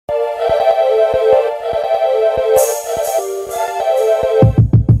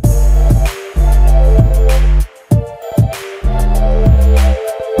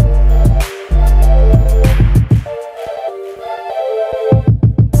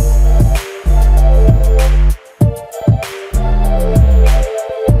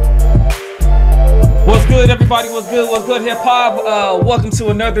everybody? What's good? What's good, hip hop? Welcome to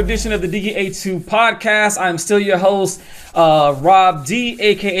another edition of the DA2 podcast. I'm still your host, Rob D,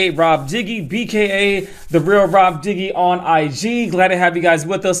 aka Rob Diggy, BKA the real Rob Diggy on IG. Glad to have you guys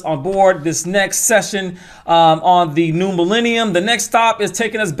with us on board this next session on the new millennium. The next stop is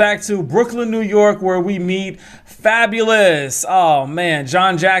taking us back to Brooklyn, New York, where we meet Fabolous. Oh man,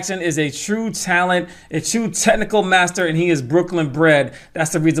 John Jackson is a true talent, a true technical master, and he is Brooklyn bred.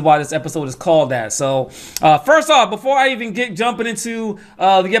 That's the reason why this episode is called that. So first off, before I even get jumping into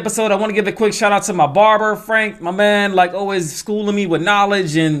the episode, I want to give a quick shout out to my barber, Frank, my man, like always schooling me with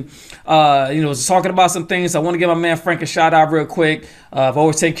knowledge and talking about some things. So I want to give my man Frank a shout out real quick. I've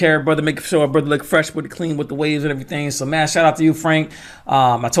always take care of brother, making sure brother look fresh with the clean with the waves and everything. So man, shout out to you, Frank.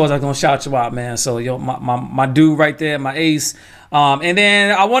 I told you I was gonna shout you out, man. So my dude right there, my ace. And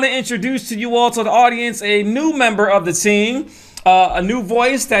then I want to introduce to you all, to the audience, a new member of the team. A new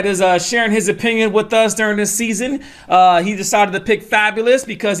voice that is sharing his opinion with us during this season. He decided to pick Fabolous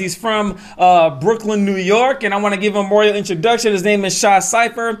because he's from Brooklyn, New York, and I want to give him a royal introduction. His name is Shaw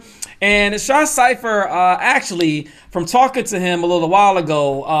Cypher, and Shaw Cypher, actually, from talking to him a little while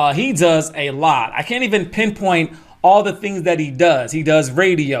ago, he does a lot. I can't even pinpoint all the things that he does. He does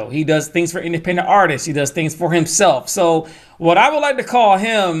radio. He does things for independent artists. He does things for himself. So what I would like to call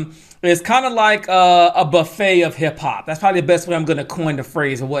him is kind of like a buffet of hip hop. That's probably the best way I'm going to coin the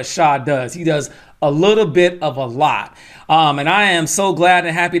phrase of what Shaw does. He does a little bit of a lot. And I am so glad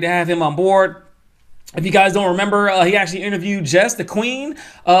and happy to have him on board. If you guys don't remember, he actually interviewed Jess, the Queen,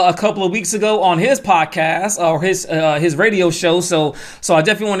 a couple of weeks ago on his podcast or his radio show. So I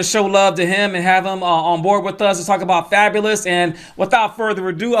definitely want to show love to him and have him on board with us to talk about Fabolous. And without further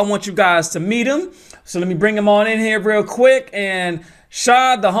ado, I want you guys to meet him. So let me bring him on in here real quick. And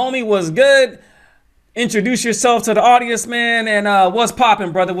Shaw, the homie, was good. Introduce yourself to the audience, man. And what's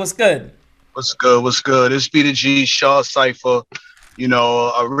popping, brother? What's good? What's good? What's good? It's B to G, Shaw Cypher. You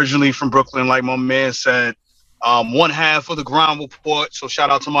know, originally from Brooklyn, like my man said, one half of the Ground Report. So shout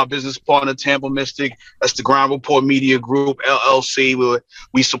out to my business partner, Tampa Mystic. That's the Ground Report Media Group, LLC.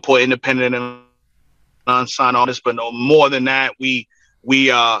 We support independent and unsigned artists, but no more than that, we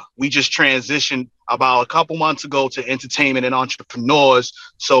just transitioned about a couple months ago to entertainment and entrepreneurs.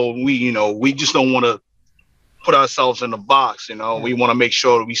 So we just don't want to put ourselves in the box. We want to make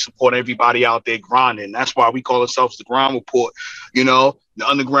sure that we support everybody out there grinding. That's why we call ourselves the Ground Report. The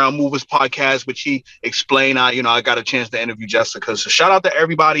Underground Movers podcast, which he explained. I got a chance to interview Jessica. So shout out to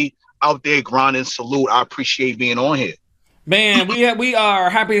everybody out there grinding. Salute. I appreciate being on here. Man, we are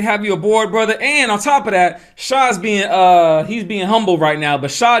happy to have you aboard, brother. And on top of that, Shaw's being humble right now,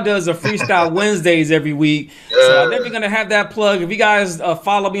 but Shaw does a Freestyle Wednesdays every week. So I'm definitely gonna have that plug. If you guys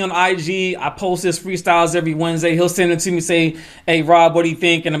follow me on IG, I post his freestyles every Wednesday. He'll send it to me, say, "Hey Rob, what do you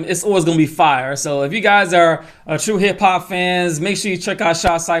think?" And it's always gonna be fire. So if you guys are true hip hop fans, make sure you check out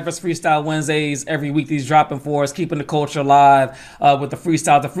Shaw Cypher's Freestyle Wednesdays every week. He's dropping for us, keeping the culture alive with the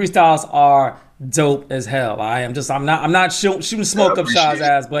freestyles. The freestyles are dope as hell. I'm not shooting smoke up Shaw's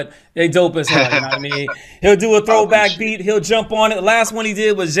ass, but they dope as hell. You know what I mean? He'll do a throwback beat. He'll jump on it. The last one he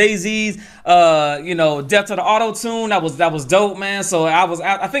did was Jay-Z's, Death to the Auto Tune. That was dope, man. So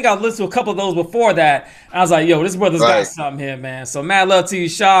I think I listened to a couple of those before that. I was like, yo, this brother's got something here, man. So mad love to you,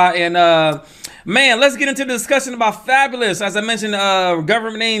 Shaw. And man, let's get into the discussion about Fabolous. As I mentioned,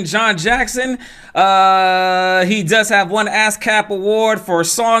 government name John Jackson. He does have one ASCAP award for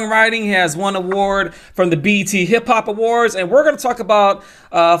songwriting. He has one award from the BET Hip Hop Awards. And we're going to talk about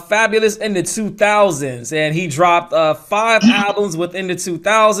Fabolous in the 2000s. And he dropped 5 albums within the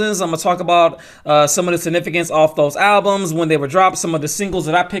 2000s. I'm going to talk about some of the significance off those albums when they were dropped, some of the singles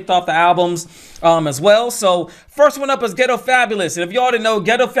that I picked off the albums as well. So first one up is Ghetto Fabolous. And if you all didn't know,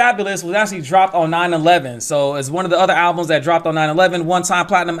 Ghetto Fabolous was actually dropped on 9/11. So it's one of the other albums that dropped on 9/11, one-time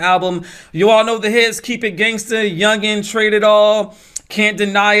platinum album. You all know the hits: Keep It Gangsta, Youngin', Trade It All, Can't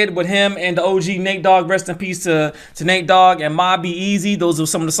Deny It with him and the OG Nate Dogg. Rest in peace to Nate Dogg, and Ma Be Easy. Those are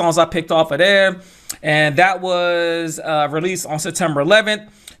some of the songs I picked off of there. And that was released on September 11th.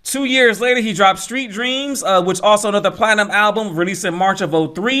 2 years later, he dropped Street Dreams, which also another platinum album, released in March of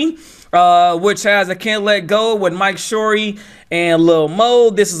 2003, which has I Can't Let Go with Mike Shorey and Lil Mo.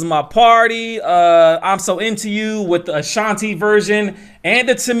 This Is My Party. I'm So Into You with the Ashanti version and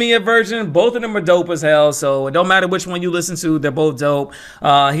the Tamia version. Both of them are dope as hell, so it don't matter which one you listen to, they're both dope.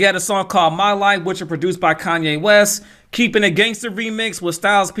 He had a song called My Life, which was produced by Kanye West. Keeping a Gangster remix with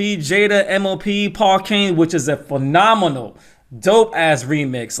Styles P, Jada, MOP, Paul Kane, which is a phenomenal dope ass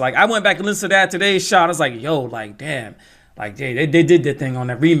remix. Like, I went back and listened to that today's shot. I was like, yo, like, damn, like they did that thing on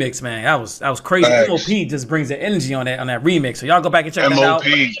that remix, man. That was crazy. Thanks. MOP just brings the energy on that remix. So y'all go back and check that out.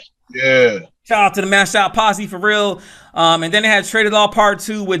 Yeah. Shout out to the Mash Out Posse for real. And then they had Traded Law Part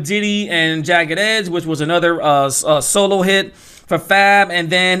 2 with Diddy and Jagged Edge, which was another solo hit for Fab. And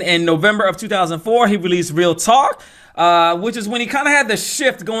then in November of 2004, he released Real Talk, which is when he kind of had the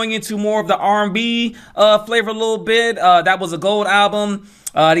shift going into more of the R&B flavor a little bit. That was a gold album.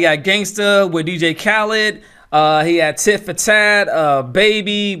 He had Gangsta with DJ Khaled. He had Tit for Tat,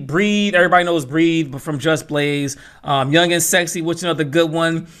 Baby, Breathe. Everybody knows Breathe from Just Blaze. Young and Sexy, which is another good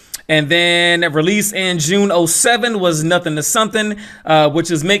one. And then released in June '07 was Nothing to Something,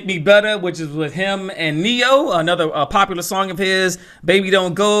 which is Make Me Better, which is with him and Neo, another popular song of his. Baby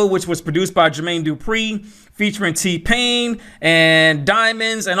Don't Go, which was produced by Jermaine Dupri, featuring T-Pain, and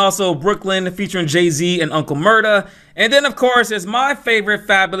Diamonds, and also Brooklyn, featuring Jay-Z and Uncle Murda. And then, of course, is my favorite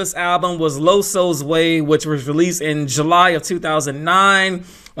Fabolous album was Loso's Way, which was released in July of 2009.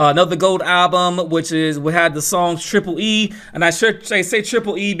 Another gold album, which had the songs Triple E, and I should say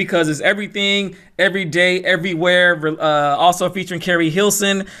Triple E because it's everything, every day, everywhere. Also featuring Carrie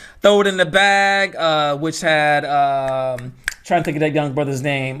Hilson. Throw It in the Bag, which had trying to think of that young brother's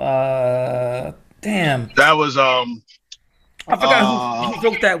name. Damn, that was I forgot who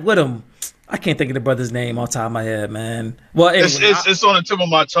wrote that with him. I can't think of the brother's name on top of my head, man. Well, anyway, it's on the tip of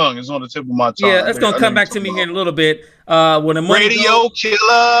my tongue. It's on the tip of my tongue. Yeah, it's gonna come back to me here in a little bit. When the money Radio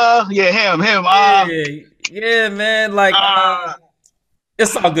Killer, yeah, him. Yeah, man. Like,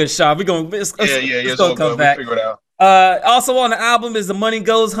 it's all good, Shaw. It's gonna come back. We'll figure it out. Also on the album is The Money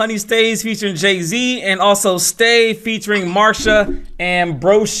Goes, Honey Stays featuring Jay-Z, and also Stay featuring Marsha and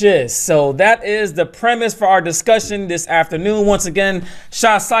Brocious. So that is the premise for our discussion this afternoon. Once again,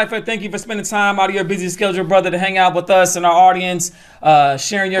 Shaw Cypher, thank you for spending time out of your busy schedule, brother, to hang out with us and our audience,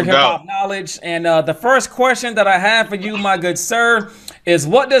 sharing your hip-hop knowledge. And the first question that I have for you, my good sir, is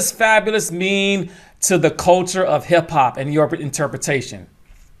what does Fabolous mean to the culture of hip-hop and your interpretation?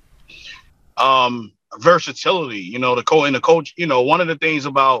 Versatility, you know, the coach, you know, one of the things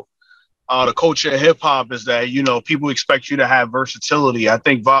about the culture of hip hop is that, you know, people expect you to have versatility. I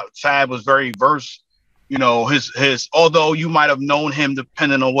think Fab was very you know, his although you might have known him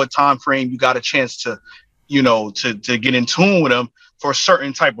depending on what time frame you got a chance to, you know, to get in tune with him for a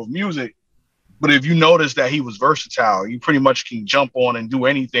certain type of music. But if you notice that he was versatile, you pretty much can jump on and do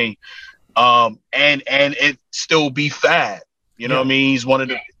anything, and it still be Fab. You know what I mean? He's one of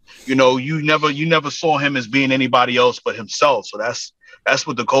the, you know, you never saw him as being anybody else but himself. So that's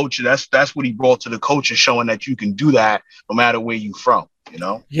what the culture, that's what he brought to the culture, showing that you can do that no matter where you from, you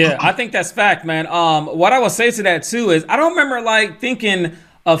know? Yeah, I think that's fact, man. What I would say to that too is I don't remember like thinking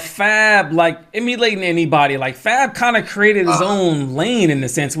of Fab like emulating anybody. Like Fab kind of created his own lane in a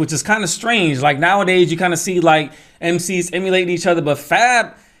sense, which is kind of strange. Like nowadays you kind of see like MCs emulating each other, but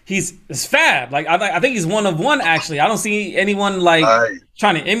Fab, he's Fab. Like I think he's one of one. Actually, I don't see anyone like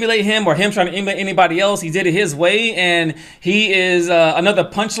trying to emulate him or him trying to emulate anybody else. He did it his way, and he is another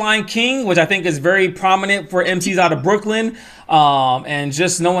punchline king, which I think is very prominent for MCs out of Brooklyn. And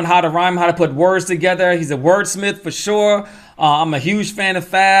just knowing how to rhyme, how to put words together. He's a wordsmith for sure. I'm a huge fan of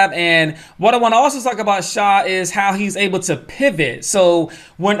Fab. And what I want to also talk about, Shaw, is how he's able to pivot. So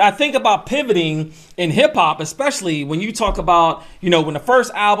when I think about pivoting in hip hop, especially when you talk about, you know, when the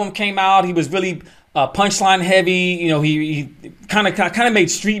first album came out, he was really punchline heavy. You know, he kind of made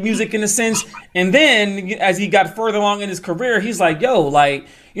street music in a sense. And then as he got further along in his career, he's like, yo, like,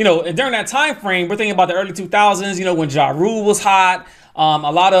 you know, and during that time frame, we're thinking about the early 2000s, you know, when Ja Rule was hot. A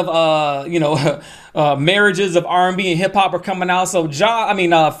lot of marriages of R&B and hip hop are coming out. So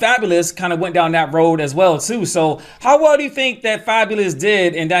Fabolous kind of went down that road as well too. So how well do you think that Fabolous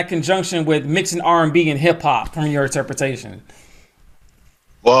did in that conjunction with mixing R&B and hip hop from your interpretation?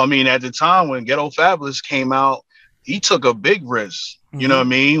 Well, I mean, at the time when Ghetto Fabolous came out, he took a big risk. You know what I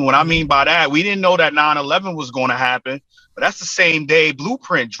mean? What I mean by that, we didn't know that 9/11 was going to happen, but that's the same day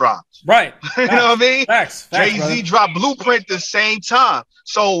Blueprint dropped. Right. You know what I mean? Facts, Jay-Z dropped Blueprint the same time.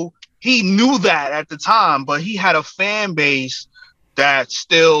 So he knew that at the time, but he had a fan base that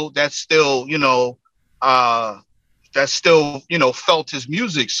still, you know, felt his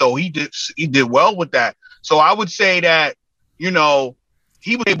music. So he did well with that. So I would say that, you know,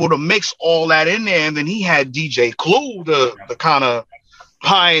 he was able to mix all that in there, and then he had DJ Clue to kind of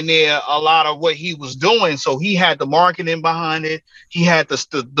pioneer a lot of what he was doing. So he had the marketing behind it. He had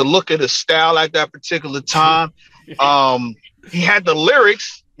the look of the style at that particular time. He had the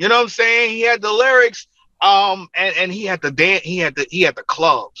lyrics, you know what I'm saying? He had the lyrics. And he had the dance, he had the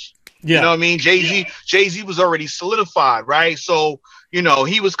clubs. Yeah. You know what I mean? Jay-Z was already solidified, right? So, you know,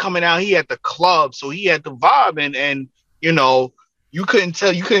 he was coming out, he had the club, so he had the vibe, and you know, you couldn't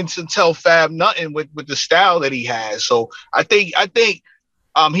tell Fab nothing with the style that he has. So I think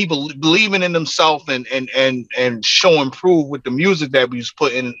he believing in himself and showing proof with the music that we was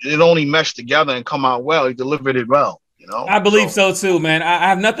putting. It only meshed together and come out well. He delivered it well, you know. I believe so too, man. I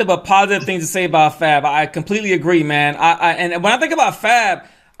have nothing but positive things to say about Fab. I completely agree, man. And when I think about Fab,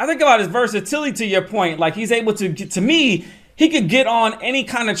 I think about his versatility. To your point, like he's able to get, to me, he could get on any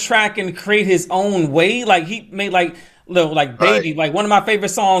kind of track and create his own way. Like he made like little like Baby. Like one of my favorite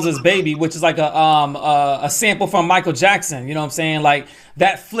songs is Baby, which is like a sample from Michael Jackson. You know what I'm saying? Like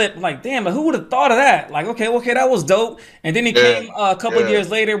that flip. Like damn, who would have thought of that? Like okay, that was dope. And then he came a couple years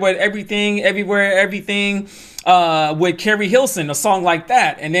later with Everything, Everywhere, Everything. With Carrie Hilson, a song like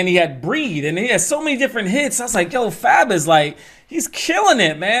that, and then he had Breed, and he had so many different hits. I was like, yo, Fab is like, he's killing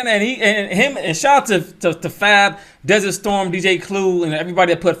it, man. And shout out to Fab, Desert Storm, DJ Clue, and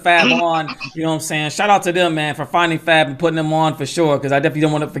everybody that put Fab on. You know what I'm saying? Shout out to them, man, for finding Fab and putting him on for sure. Because I definitely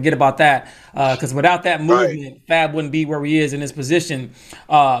don't want to forget about that. Because without that movement, Fab wouldn't be where he is in his position.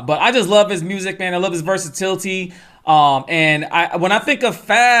 But I just love his music, man. I love his versatility. And when I think of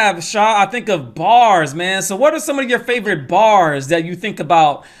Fab, Shaw, I think of bars, man. So what are some of your favorite bars that you think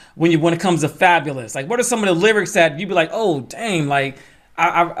about when it comes to Fabulous? Like, what are some of the lyrics that you'd be like, oh, dang, like,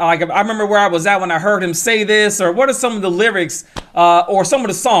 I remember where I was at when I heard him say this, or what are some of the lyrics, or some of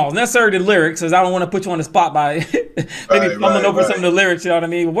the songs, not necessarily the lyrics, because I don't want to put you on the spot by maybe fumbling over some of the lyrics, you know what I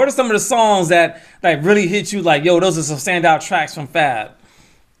mean? But what are some of the songs that like really hit you like, yo, those are some standout tracks from Fab?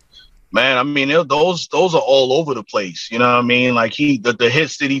 Man, I mean, those are all over the place. You know what I mean? Like the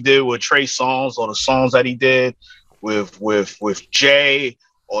hits that he did with Trey Songz, or the songs that he did with Jay,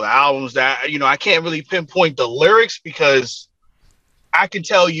 or the albums that, you know, I can't really pinpoint the lyrics, because I can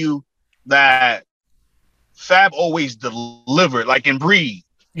tell you that Fab always delivered, like in Breed.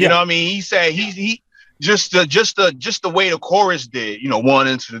 You know what I mean? He said he just the way the chorus did, you know, 1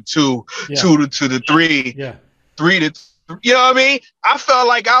 into the 2, 2 to the 3, 3 to, you know what I mean? I felt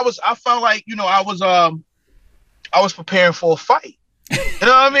like, you know, I was preparing for a fight. You know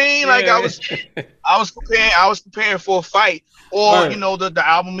what I mean? Like I was preparing for a fight, or you know, the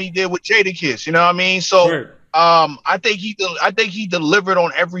album he did with Jadakiss. You know what I mean? So I think he delivered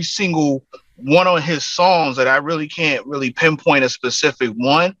on every single one of his songs. That I really can't really pinpoint a specific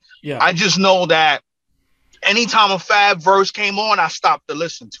one. I just know that anytime a Fab verse came on, I stopped to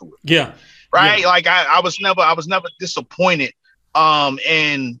listen to it. Like I was never disappointed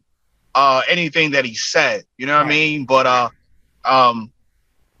in anything that he said. You know what I mean? But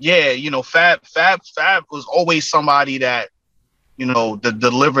you know, Fab was always somebody that, you know, that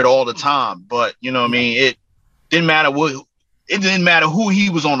delivered all the time. But you know what I mean? It didn't matter who he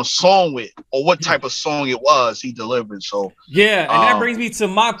was on a song with, or what type of song it was, he delivered. So and that brings me to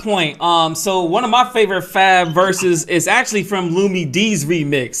my point. So one of my favorite Fab verses is actually from Lumi D's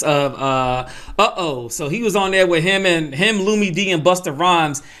remix of Uh-Oh. So he was on there with him, Lumi D, and Busta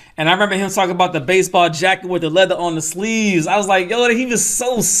Rhymes. And I remember him talking about the baseball jacket with the leather on the sleeves. I was like, yo, he was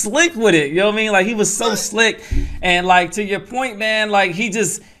so slick with it. You know what I mean? Like, he was so slick. And like, to your point, man, like he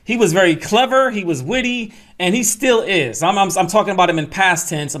was very clever. He was witty, and he still is. I'm talking about him in past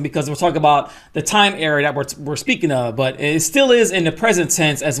tense, because we're talking about the time era that we're speaking of, but it still is in the present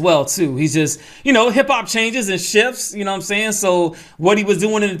tense as well too. He's just, you know, hip hop changes and shifts. You know what I'm saying? So what he was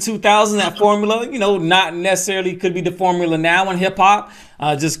doing in the 2000s, that formula, you know, not necessarily could be the formula now in hip hop,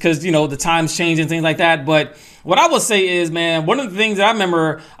 just because, you know, the times change and things like that. But what I would say is, man, one of the things that I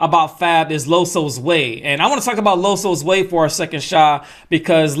remember about Fab is Loso's Way. And I want to talk about Loso's Way for a second, Shah,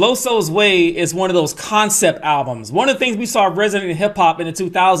 because Loso's Way is one of those concept albums. One of the things we saw resonate in hip hop in the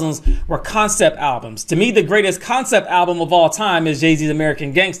 2000s were concept albums. To me, the greatest concept album of all time is Jay-Z's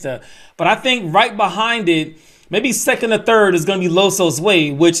American Gangsta. But I think right behind it, maybe second or third, is going to be Loso's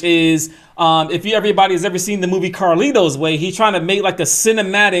Way, which is, if everybody has ever seen the movie Carlito's Way, he's trying to make like a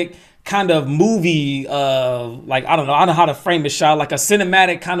cinematic kind of movie, like I don't know how to frame it, Shot, like a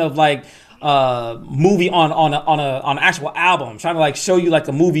cinematic kind of like movie on an actual album, trying to like show you like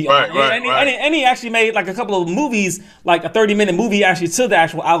a movie. And he actually made like a couple of movies, like a 30-minute movie actually to the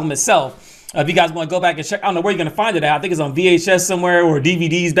actual album itself. If you guys want to go back and check, I don't know where you're going to find it at. I think it's on VHS somewhere, or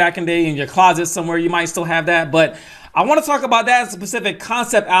DVDs back in the day in your closet somewhere. You might still have that. But I want to talk about that specific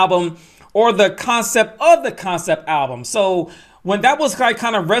concept album, or the concept of the concept album. So when that was like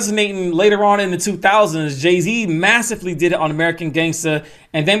kind of resonating later on in the 2000s, Jay-Z massively did it on American Gangsta,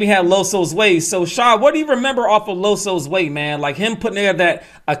 and then we had Loso's Way. So, Shaw, what do you remember off of Loso's Way, man? Like him putting together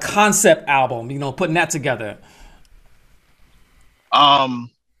a concept album, you know, putting that together.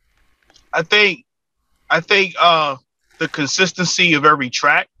 I think the consistency of every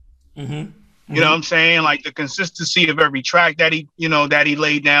track. You know what I'm saying? Like the consistency of every track that he, that he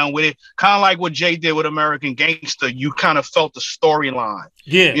laid down with it. Kind of like what Jay did with American Gangster. You kind of felt the storyline.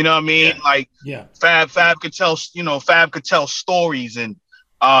 Yeah. You know what I mean? Yeah. Like Fab could tell, Fab could tell stories, and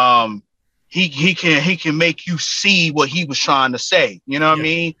he can make you see what he was trying to say. You know what I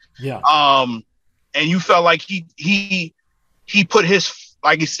mean? Yeah. And you felt like he put his,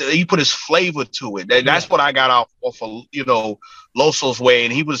 like he said, he put his flavor to it. That's what I got off of, Loso's way.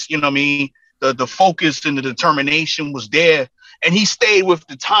 And he was, you know what I mean? The focus and the determination was there, and he stayed with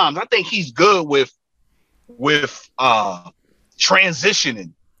the times. I think he's good with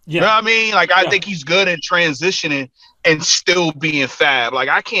transitioning. You know what I mean? Like I think he's good at transitioning and still being Fab. Like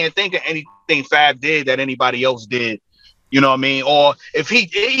I can't think of anything Fab did that anybody else did. You know what I mean? Or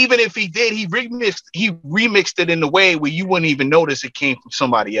even if he did, he remixed it in a way where you wouldn't even notice it came from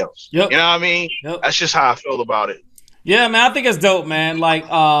somebody else. Yep. You know what I mean? Yep. That's just how I feel about it. Yeah, man, I think it's dope, man. Like,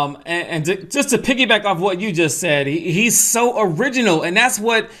 just to piggyback off what you just said, he's so original, and that's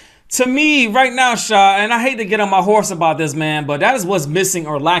what, to me, right now, Shaw, and I hate to get on my horse about this, man, but that is what's missing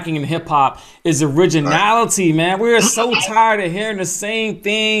or lacking in hip hop is originality, man. We're so tired of hearing the same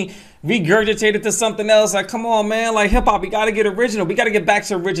thing regurgitated to something else. Like, come on, man. Like hip hop, we got to get original. We got to get back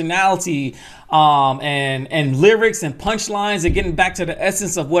to originality, and lyrics and punchlines and getting back to the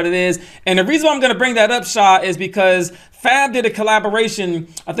essence of what it is. And the reason why I'm going to bring that up, Shaw, is because Fab did a collaboration,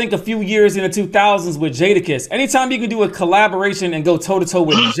 I think a few years in the 2000s with Jadakiss. Anytime you can do a collaboration and go toe to toe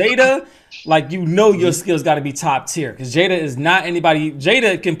with Jada, like, your skills got to be top tier, because Jada is not anybody.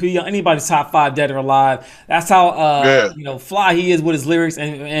 Jada can be on anybody's top 5 dead or alive. That's how fly he is with his lyrics,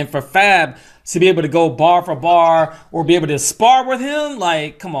 and for Fab to be able to go bar for bar or be able to spar with him,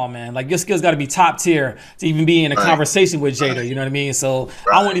 like, come on, man. Like, your skills got to be top tier to even be in a conversation with Jada, you know what I mean? So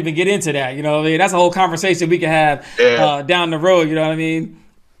I won't even get into that, you know what I mean? That's a whole conversation we can have down the road, you know what I mean?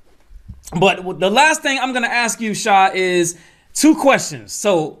 But the last thing I'm going to ask you, Shaw, is 2 questions.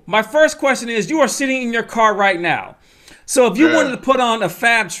 So my first question is, you are sitting in your car right now. So if you wanted to put on a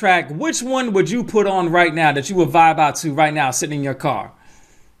Fab track, which one would you put on right now that you would vibe out to right now sitting in your car?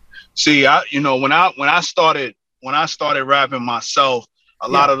 See, when I started rapping myself, a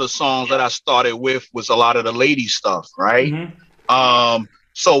lot of the songs that I started with was a lot of the lady stuff, right?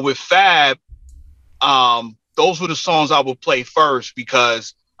 So with Fab, those were the songs I would play first,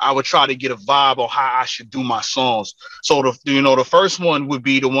 because I would try to get a vibe on how I should do my songs. So the first one would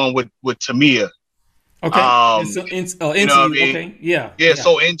be the one with Tamia. Okay. Into You. Okay. Yeah.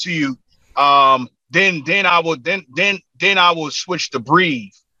 So Into You. Then I would switch to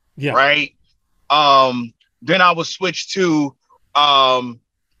Breathe. Yeah. Right. Then I would switch to I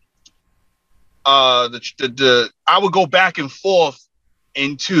would go back and forth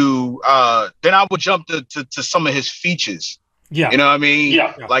into then I would jump to some of his features. Yeah. You know what I mean?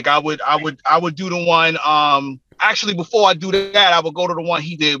 Yeah. Like I would do the one actually before I do that, I would go to the one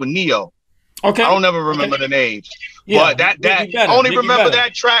he did with Neo. Okay. I don't ever remember the names. Yeah, but I only remember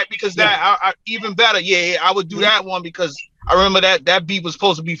that track because I even better. Yeah, I would do that one because I remember that beat was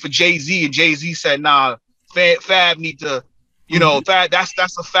supposed to be for Jay-Z, and Jay-Z said, "Nah, Fab need to, Fab,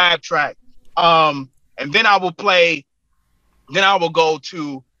 that's a Fab track." And then I will play. Then I will go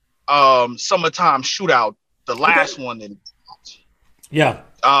to Summertime Shootout, the last one.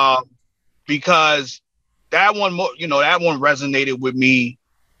 Because that one, that one resonated with me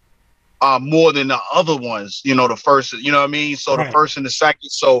more than the other ones. The first, you know what I mean? So the first and the second.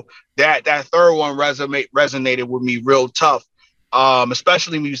 So that third one resonated with me real tough.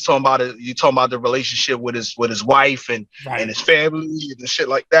 Especially when you're talking about the relationship with his wife and his family and shit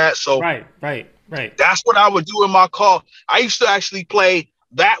like that. So right. That's what I would do in my car. I used to actually play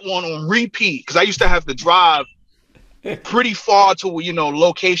that one on repeat because I used to have to drive pretty far to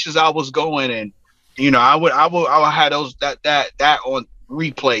locations I was going, and I would have those that on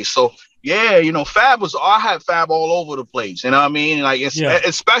replay. So yeah, I had Fab all over the place. You know what I mean? Like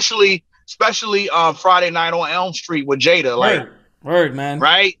especially Friday Night on Elm Street with Jada. Like word man.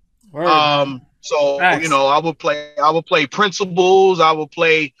 Right? Word, man. So Facts. I would play Principles, I would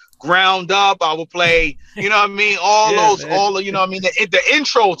play Ground Up, I would play, you know what I mean? The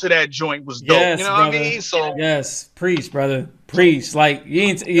intro to that joint was dope. Yes, you know brother. What I mean? So yes, preach, brother. Preach. Like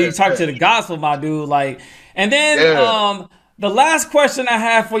you talk to the gospel, my dude. Like, and then the last question I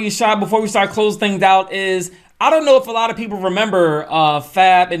have for you, Shaw, before we start closing things out is, I don't know if a lot of people remember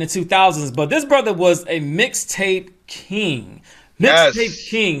Fab in the 2000s, but this brother was a mixtape king.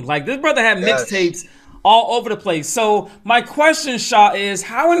 King. Like, this brother had mixtapes all over the place. So my question, Shaw, is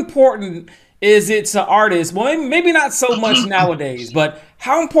how important is it to artists? Well, maybe not so much nowadays, but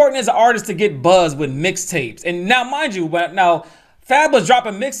how important is an artist to get buzz with mixtapes? And now, mind you, Fab was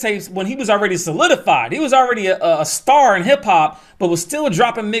dropping mixtapes when he was already solidified. He was already a star in hip hop, but was still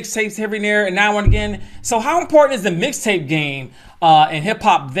dropping mixtapes every now and again. So how important is the mixtape game in hip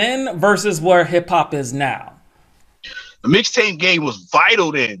hop then versus where hip hop is now? The mixtape game was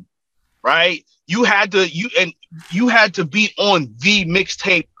vital then, right? You had to be on the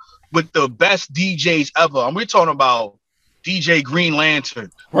mixtape with the best DJs ever. And we're talking about DJ Green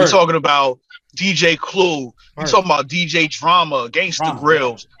Lantern. We're talking about DJ Clue. We're talking about DJ Drama, Gangsta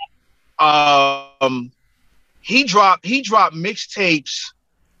Grills. He dropped mixtapes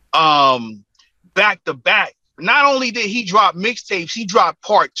back to back. Not only did he drop mixtapes, he dropped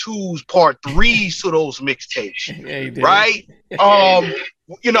part 2s, part 3s to those mixtapes. Yeah, right?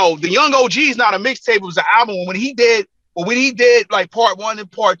 You know, the Young OG is not a mixtape, it was an album. When he did like part 1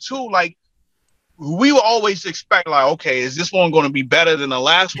 and part 2, like we would always expect, like, okay, is this one going to be better than the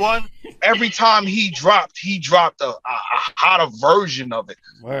last one? Every time he dropped a hotter version of it.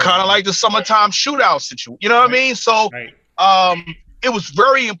 Kind of like the Summertime Shootout situation. You know what I mean? So it was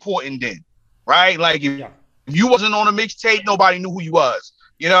very important then, right? Like if you wasn't on a mixtape, nobody knew who you was.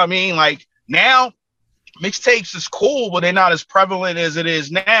 You know what I mean? Like now, mixtapes is cool, but they're not as prevalent as it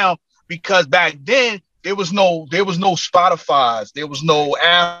is now, because back then there was no Spotify's, there was no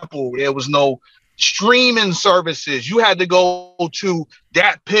Apple, there was no streaming services. You had to go to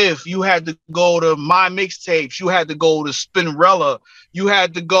Dat Piff, you had to go to My Mixtapes, you had to go to Spinrilla, you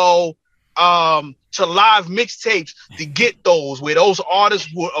had to go to Live Mixtapes to get those, where those artists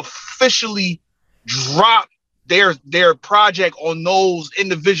would officially drop their project on those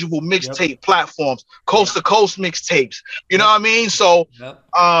individual mixtape platforms, coast to coast mixtapes. You know what I mean? So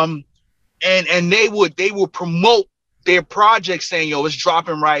and they would promote their project saying, yo, it's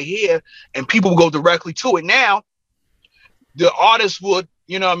dropping right here, and people would go directly to it. Now the artist would,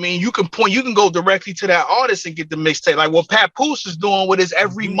 you know what I mean, you can go directly to that artist and get the mixtape, like what Papoose is doing with his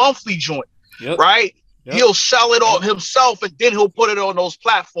every monthly joint. Right? He'll sell it all himself, and then he'll put it on those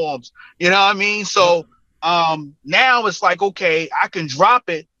platforms. You know what I mean? So now it's like, okay, I can drop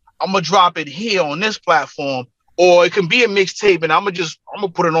it. I'm gonna drop it here on this platform, or it can be a mixtape, and I'm gonna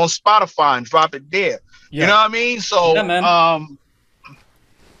put it on Spotify and drop it there. You know what I mean? So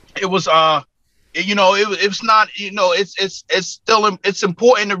it was you know, it's not, you know, it's still, it's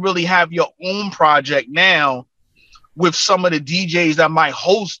important to really have your own project now with some of the DJs that might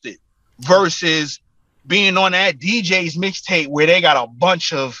host it versus being on that DJ's mixtape where they got a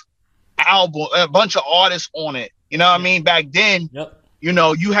bunch of artists on it. You know what I mean? Back then, you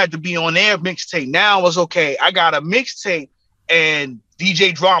know, you had to be on their mixtape. Now it's okay, I got a mixtape and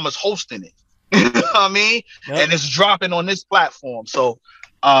DJ Drama's hosting it. You know what I mean? And it's dropping on this platform. So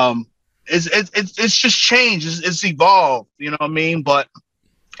it's just changed. It's evolved. You know what I mean? But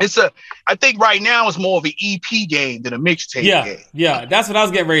I think right now it's more of an EP game than a mixtape game. Yeah, that's what I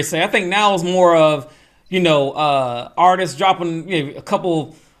was getting ready to say. I think now it's more of, you know, artists dropping, you know, a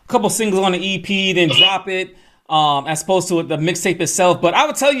couple singles on the EP, then drop it, as opposed to the mixtape itself. But I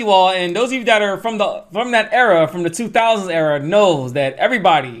would tell you all, and those of you that are from that era, from the 2000s era, knows that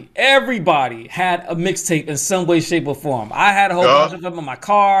everybody had a mixtape in some way, shape, or form. I had a whole bunch of them in my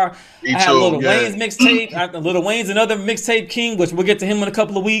car. I had Lil Wayne's mixtape. Lil Wayne's another mixtape king, which we'll get to him in a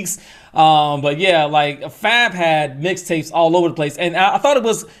couple of weeks. But yeah, like Fab had mixtapes all over the place, and I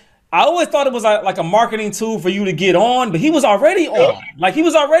always thought it was like a marketing tool for you to get on, but he was already on. Like he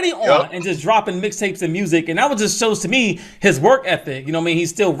was already on and just dropping mixtapes and music. And that was just shows to me his work ethic. You know what I mean?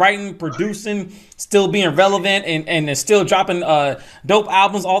 He's still writing, producing, still being relevant, and still dropping dope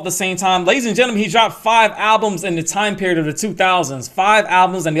albums all at the same time. Ladies and gentlemen, he dropped 5 albums in the time period of the 2000s. 5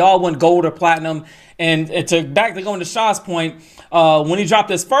 albums, and they all went gold or platinum. And to going to Shaw's point, when he dropped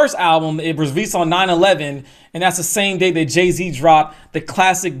his first album, it was released on 9/11, and that's the same day that Jay-Z dropped the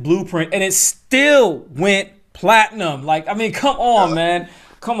classic Blueprint, and it still went platinum. Like, I mean, come on, man.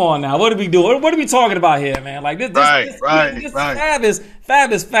 Come on now. What are we doing? What are we talking about here, man? Like this Fab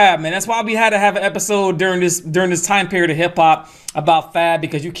is Fab, man. That's why we had to have an episode during this time period of hip hop about Fab,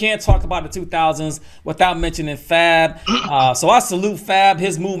 because you can't talk about the 2000s without mentioning Fab. So I salute Fab,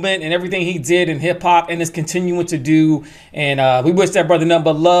 his movement, and everything he did in hip hop and is continuing to do. And we wish that brother nothing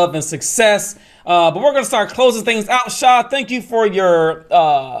but love and success. But we're gonna start closing things out. Shaw, thank you for your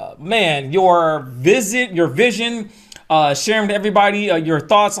vision. Sharing to everybody your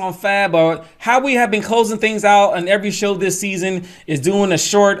thoughts on Fab. How we have been closing things out on every show this season is doing a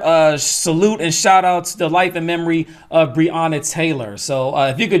short salute and shout out to the life and memory of Breonna Taylor. So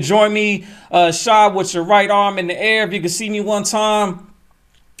if you could join me, Shaw, with your right arm in the air, if you could see me one time.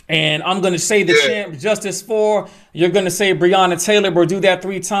 And I'm going to say the chant, Justice for. You're going to say Breonna Taylor. We'll do that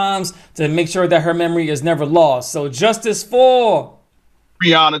 3 times to make sure that her memory is never lost. So Justice for.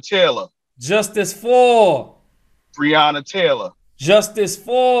 Breonna Taylor. Justice for Breonna Taylor. Justice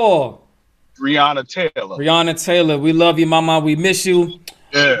for Breonna Taylor. Breonna Taylor. We love you, mama. We miss you.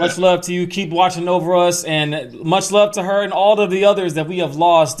 Yeah. Much love to you. Keep watching over us, and much love to her and all of the others that we have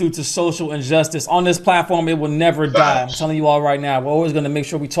lost due to social injustice. On this platform, it will never die. I'm telling you all right now. We're always going to make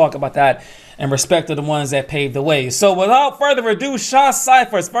sure we talk about that and respect to the ones that paved the way. So without further ado, Shaw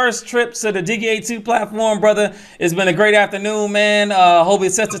Cypher's first trip to the Diggy A2 platform, brother. It's been a great afternoon, man. Hope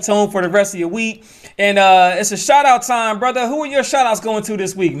it sets the tone for the rest of your week. And it's a shout out time, brother. Who are your shout outs going to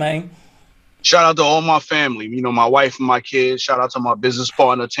this week, man? Shout out to all my family, you know, my wife and my kids. Shout out to my business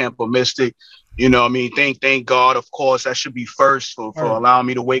partner, Tampa Mystic. You know what I mean? Thank God, of course, that should be first for allowing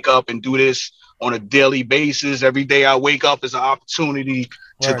me to wake up and do this on a daily basis. Every day I wake up is an opportunity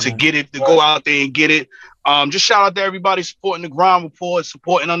to get it, to go out there and get it. Just shout out to everybody supporting the Grind Report,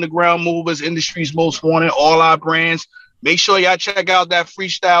 supporting Underground Movers, Industry's Most Wanted, all our brands. Make sure y'all check out that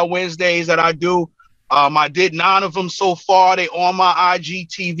Freestyle Wednesdays that I do. I did 9 of them so far. They on my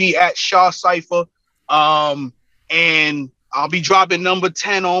IGTV at Shaw Cypher. And I'll be dropping number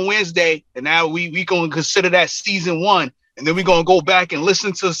 10 on Wednesday. And now we going to consider that season 1. And then we're going to go back and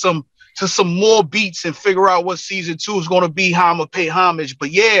listen to some more beats and figure out what season 2 is going to be, how I'm going to pay homage.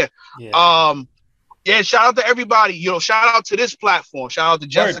 But yeah, shout out to everybody. You know, shout out to this platform. Shout out to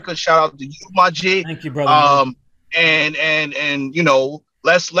Jessica. Shout out to you, my G. Thank you, brother. And you know,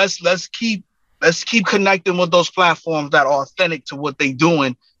 let's keep connecting with those platforms that are authentic to what they're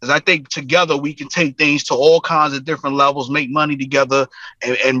doing. Because I think together we can take things to all kinds of different levels, make money together,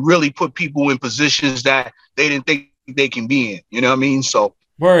 and really put people in positions that they didn't think they can be in. You know what I mean? So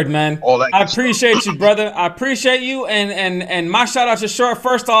word, man. I appreciate you, brother. I appreciate you. And my shout out to short.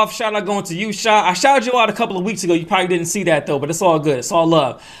 First off, shout out going to you, Shaw. I shouted you out a couple of weeks ago. You probably didn't see that though, but it's all good. It's all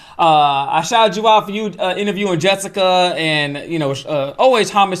love. I shouted you out for you interviewing Jessica, and you know, always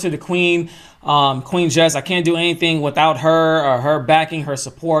homage to the Queen. Queen Jess, I can't do anything without her or her backing, her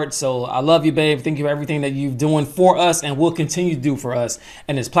support. So I love you, babe. Thank you for everything that you've doing for us and will continue to do for us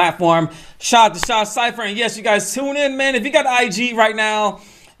and this platform. Shout out to Shaw Cypher. And yes, you guys tune in, man. If you got IG right now,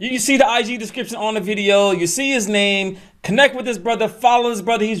 you can see the IG description on the video. You see his name. Connect with this brother. Follow this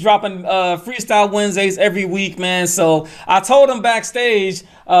brother. He's dropping Freestyle Wednesdays every week, man. So I told him backstage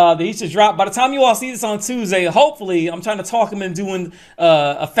that he should drop. By the time you all see this on Tuesday, hopefully, I'm trying to talk him into doing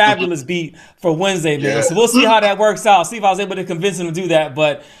a Fabolous beat for Wednesday, man. Yeah. So we'll see how that works out. See if I was able to convince him to do that.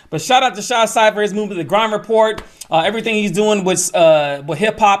 But shout out to Shaw Cypher. His movement, the Grind Report. Everything he's doing with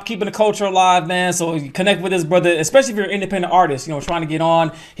hip hop, keeping the culture alive, man. So you connect with his brother, especially if you're an independent artist, you know, trying to get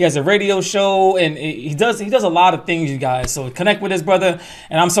on. He has a radio show, and he does a lot of things, you guys. So connect with his brother,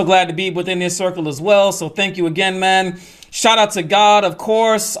 and I'm so glad to be within his circle as well. So thank you again, man. Shout out to God, of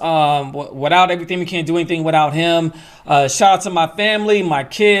course. Without everything, we can't do anything without him. Shout out to my family, my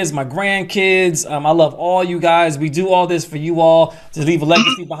kids, my grandkids. I love all you guys. We do all this for you all, to leave a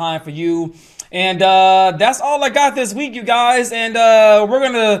legacy behind for you. And that's all I got this week, you guys. And we're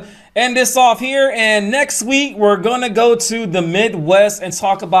going to end this off here. And next week, we're going to go to the Midwest and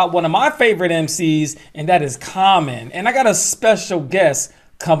talk about one of my favorite MCs, and that is Common. And I got a special guest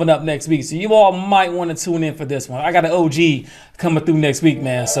coming up next week. So you all might want to tune in for this one. I got an OG coming through next week,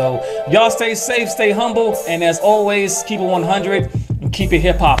 man. So y'all stay safe, stay humble. And as always, keep it 100 and keep it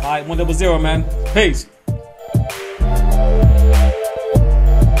hip hop. All right, 100, man. Peace.